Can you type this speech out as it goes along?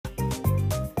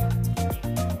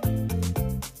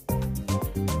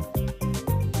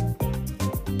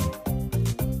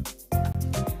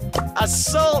a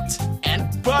salt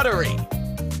and buttery.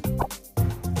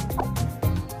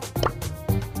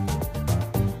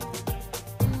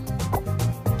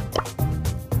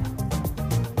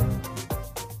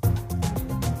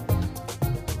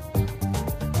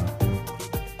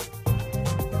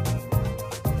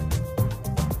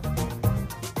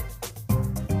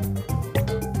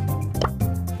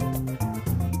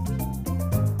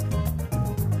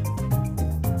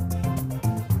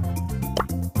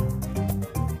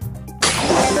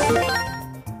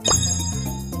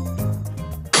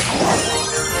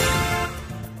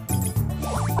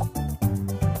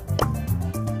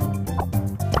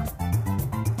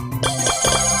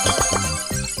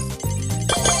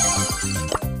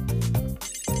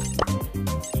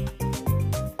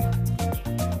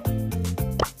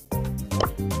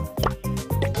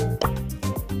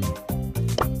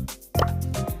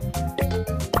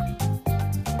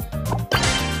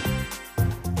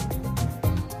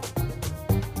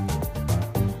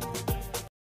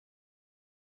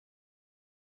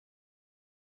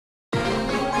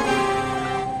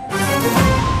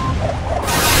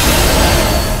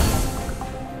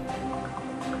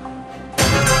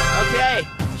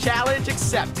 Challenge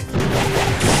accepted.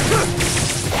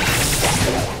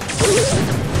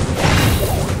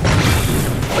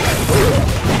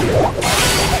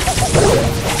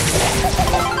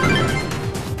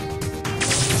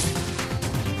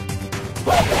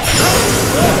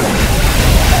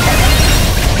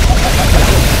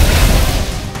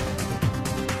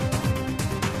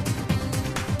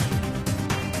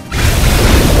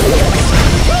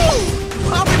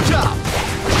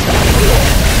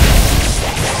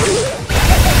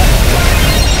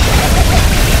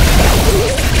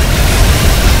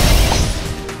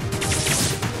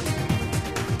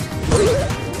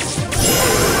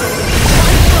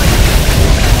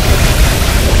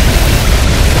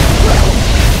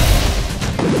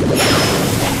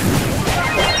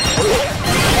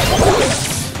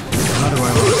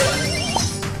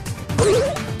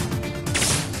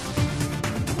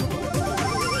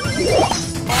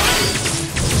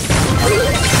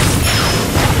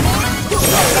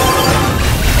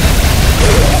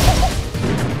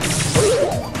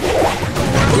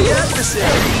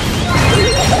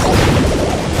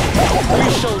 We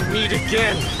shall meet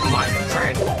again, my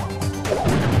friend.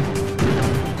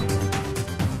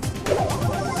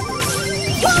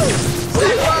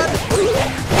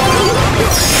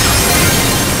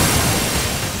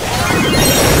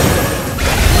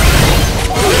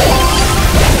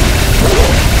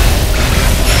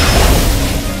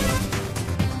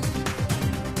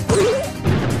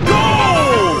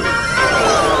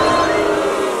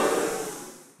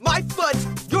 My foot,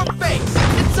 your face,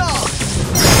 it's all!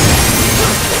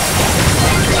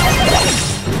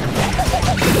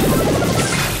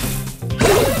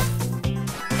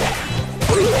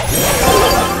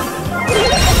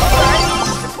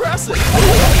 Impressive!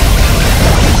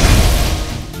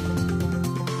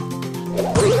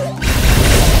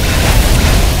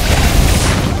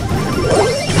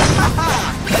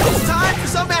 It's time for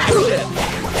some action!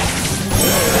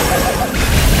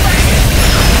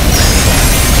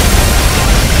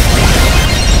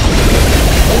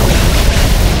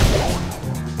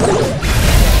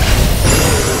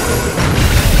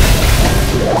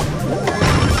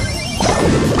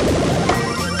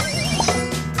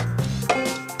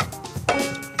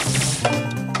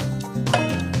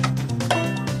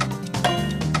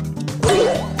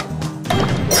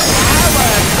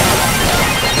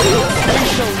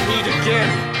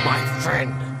 My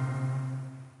friend.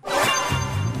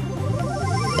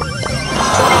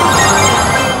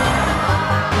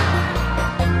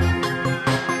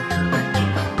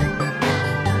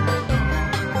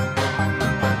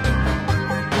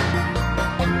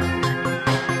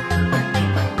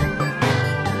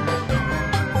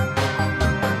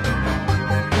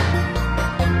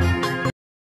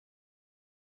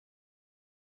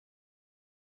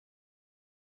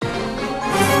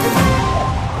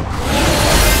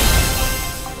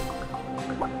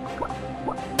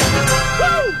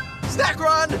 Snack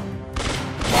run!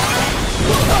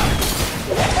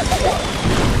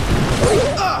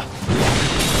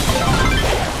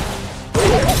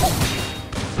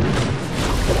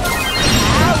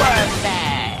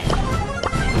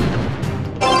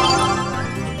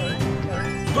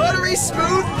 Buttery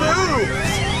smooth moves!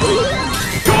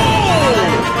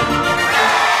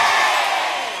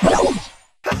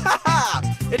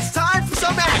 It's time for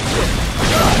some action!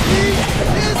 The heat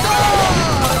is on!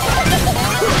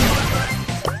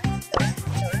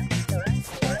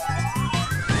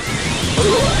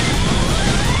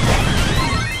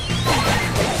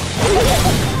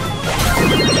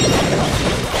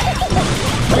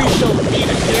 meet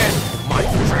again, my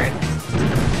friend.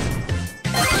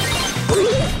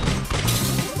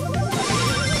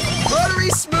 Buttery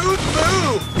smooth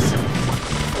moves!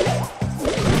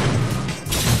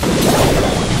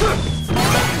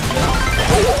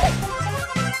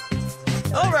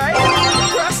 Alright,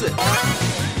 press it!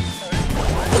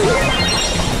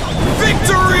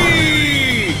 Victory!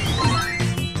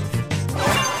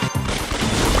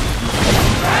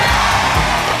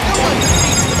 No one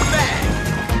defeats the bag!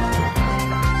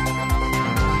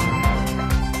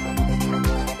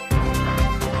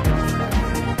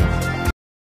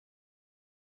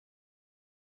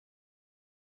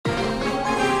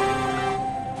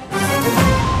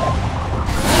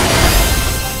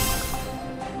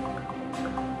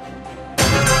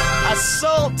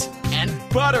 Assault and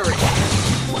buttery!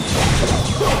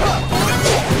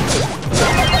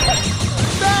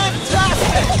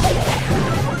 Fantastic!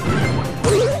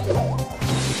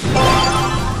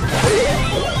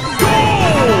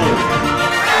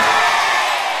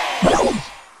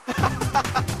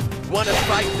 Wanna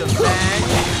fight the bang?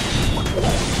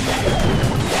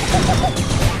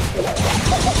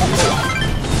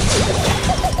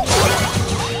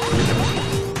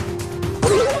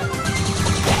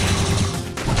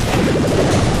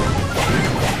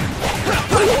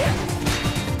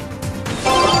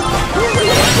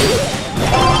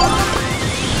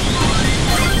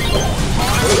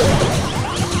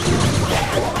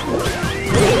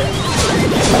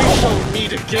 We shall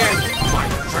meet again, my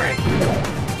friend.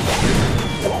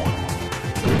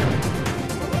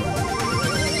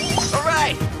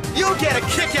 Alright, you'll get a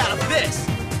kick out of this!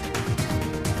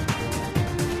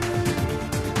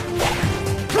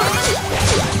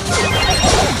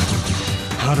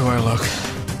 How do I look?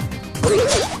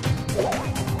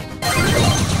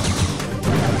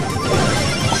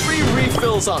 3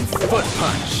 refills on foot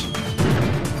punch.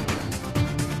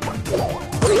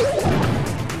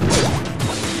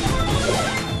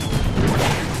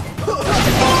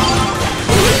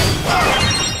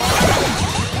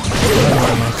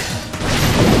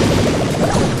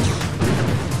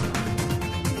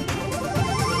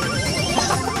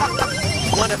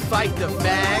 Wanna fight the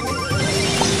bang?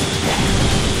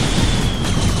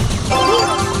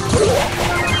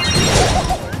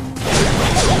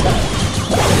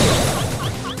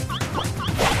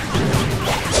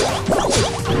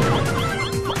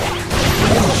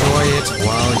 Enjoy it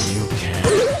while you can.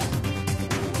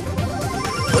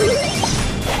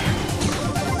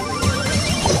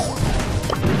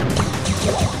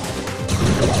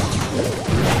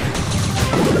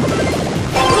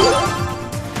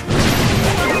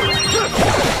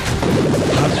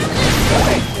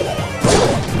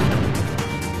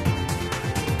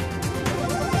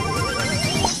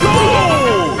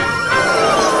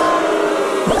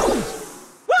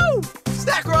 Woo!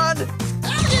 Stack run!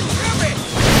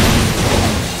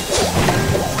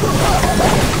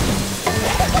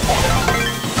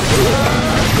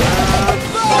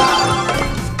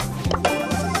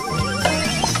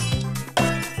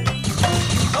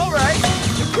 Alright,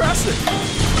 impressive!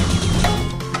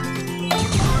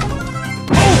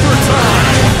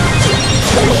 Overtime!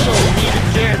 We shall meet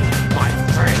again, my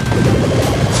friend.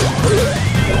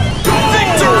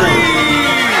 Victory!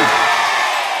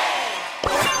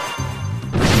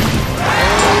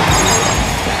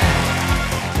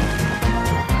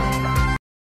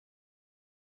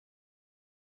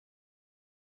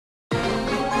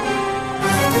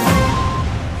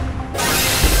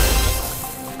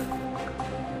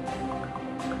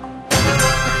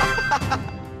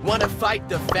 Wanna fight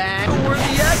the bang or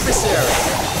the adversary?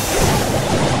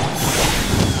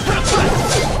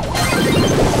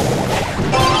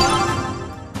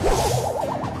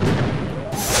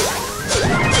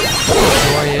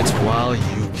 Enjoy it while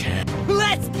you can.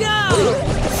 Let's go!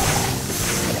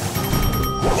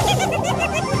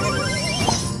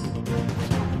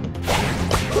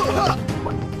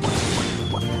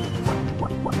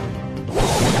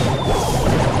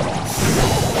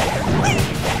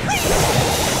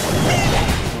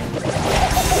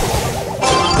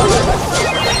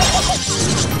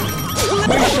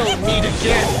 We shall meet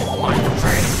again, my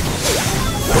friend.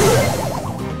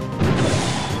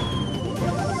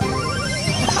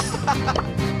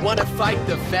 Wanna fight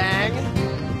the bang?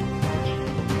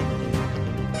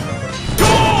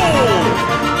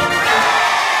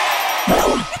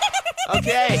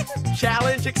 Okay,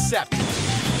 challenge accepted.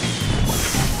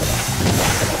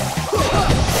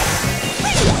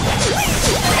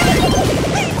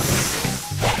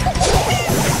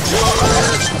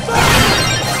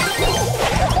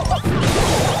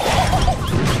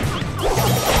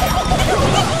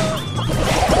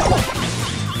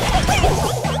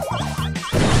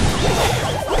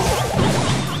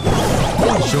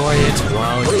 it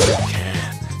while you can.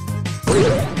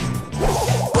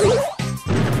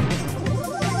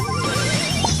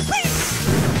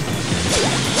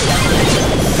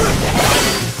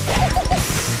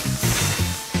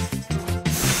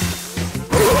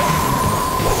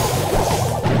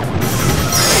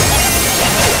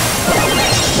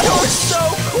 You're so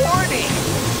corny!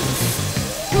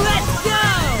 Let's go!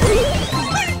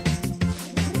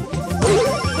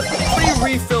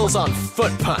 3 refills on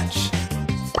foot punch.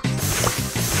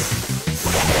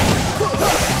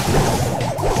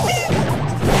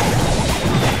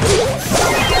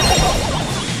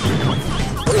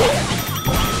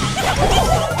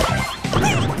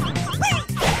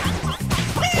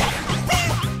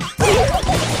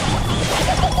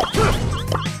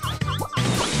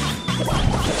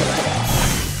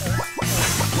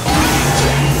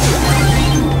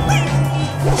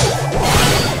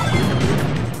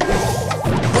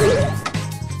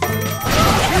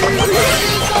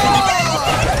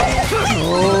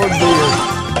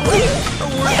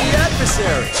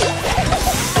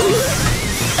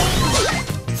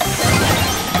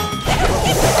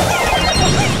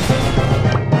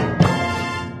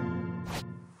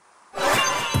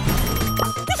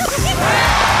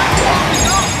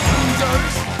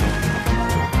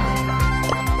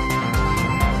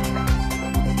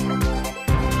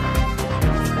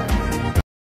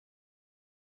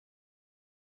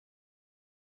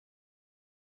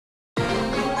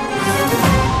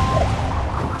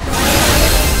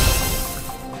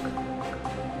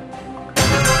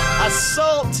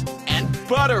 Salt and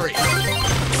buttery.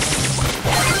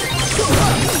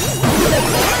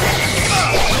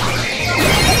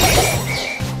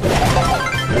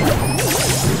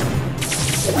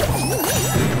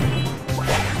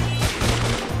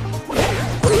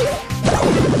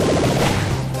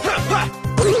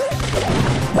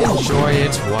 Enjoy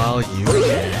it while you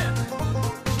can.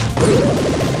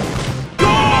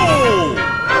 Go!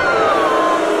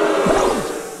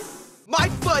 My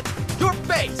foot, your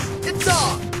face. It's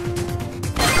on!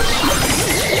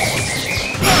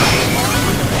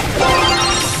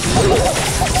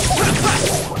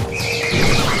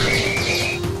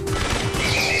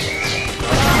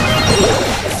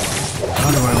 How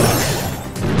do I look?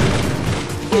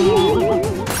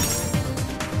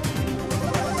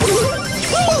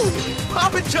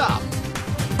 Pop and chop!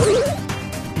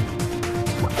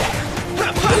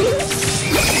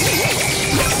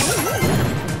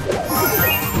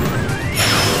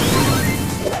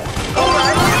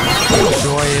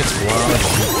 Enjoy it while you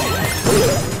can.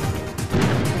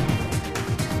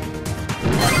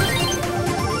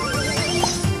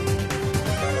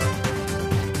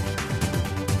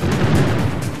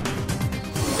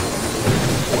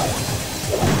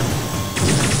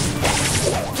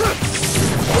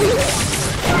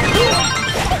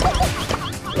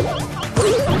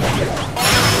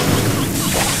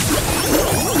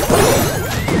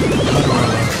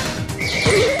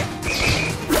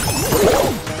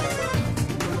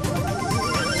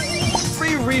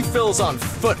 Refills on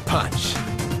foot punch.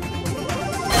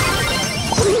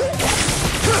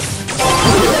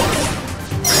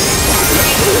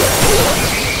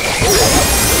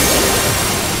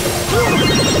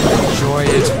 Enjoy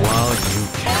it while you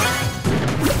can.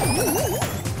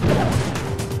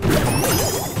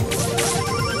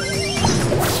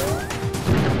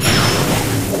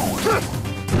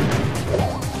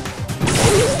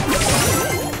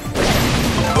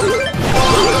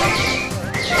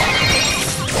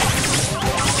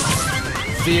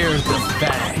 Fear the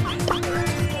bang.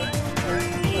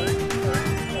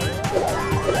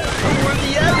 We're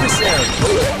the adversary.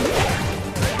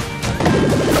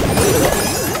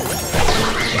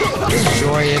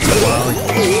 Enjoy it while you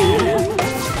can.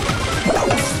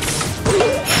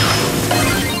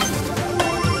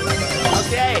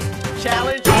 Okay,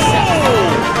 challenge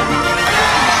accepted.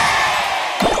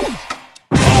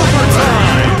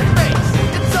 Overtime!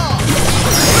 It's on!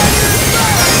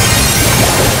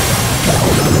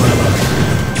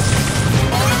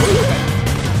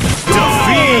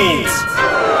 Defeat!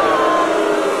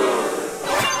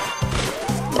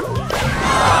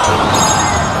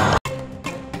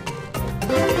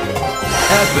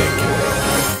 Epic.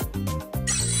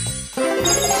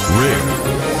 Ring.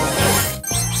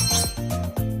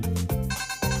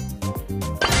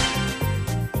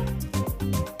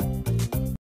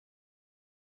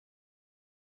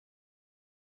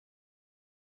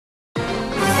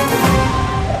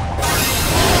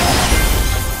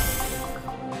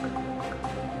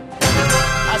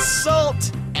 Salt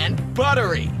and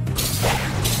buttery.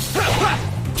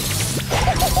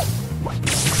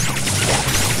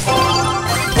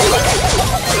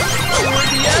 We're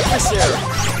the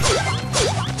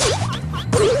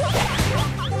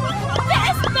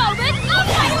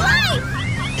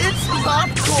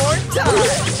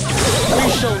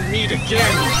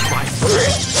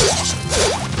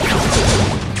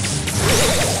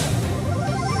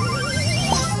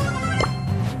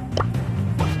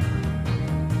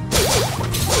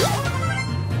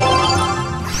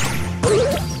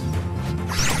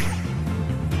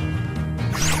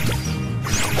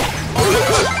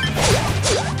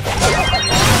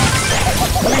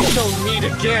shall meet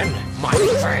again, my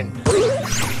friend.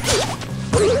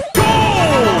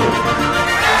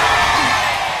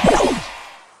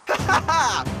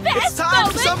 It's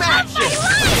time for some action!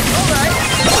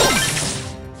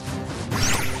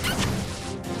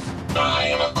 I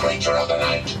am a creature of the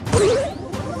night.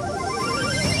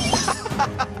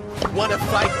 Wanna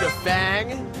fight the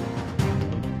Fang?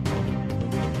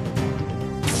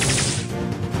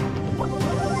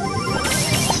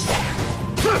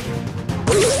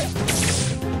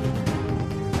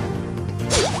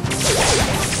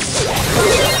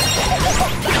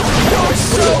 You're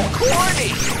so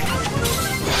corny!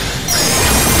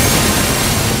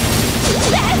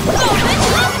 Best moment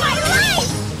of my life!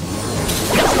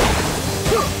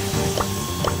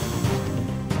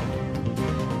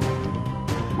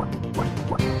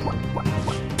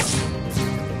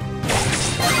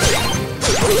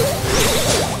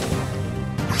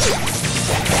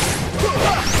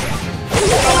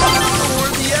 For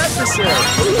the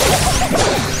episode!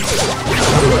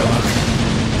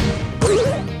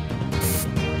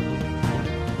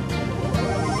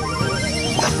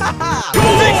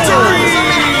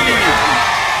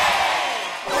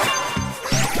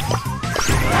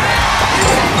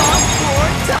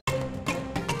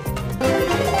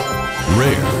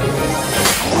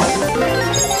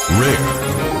 Rare.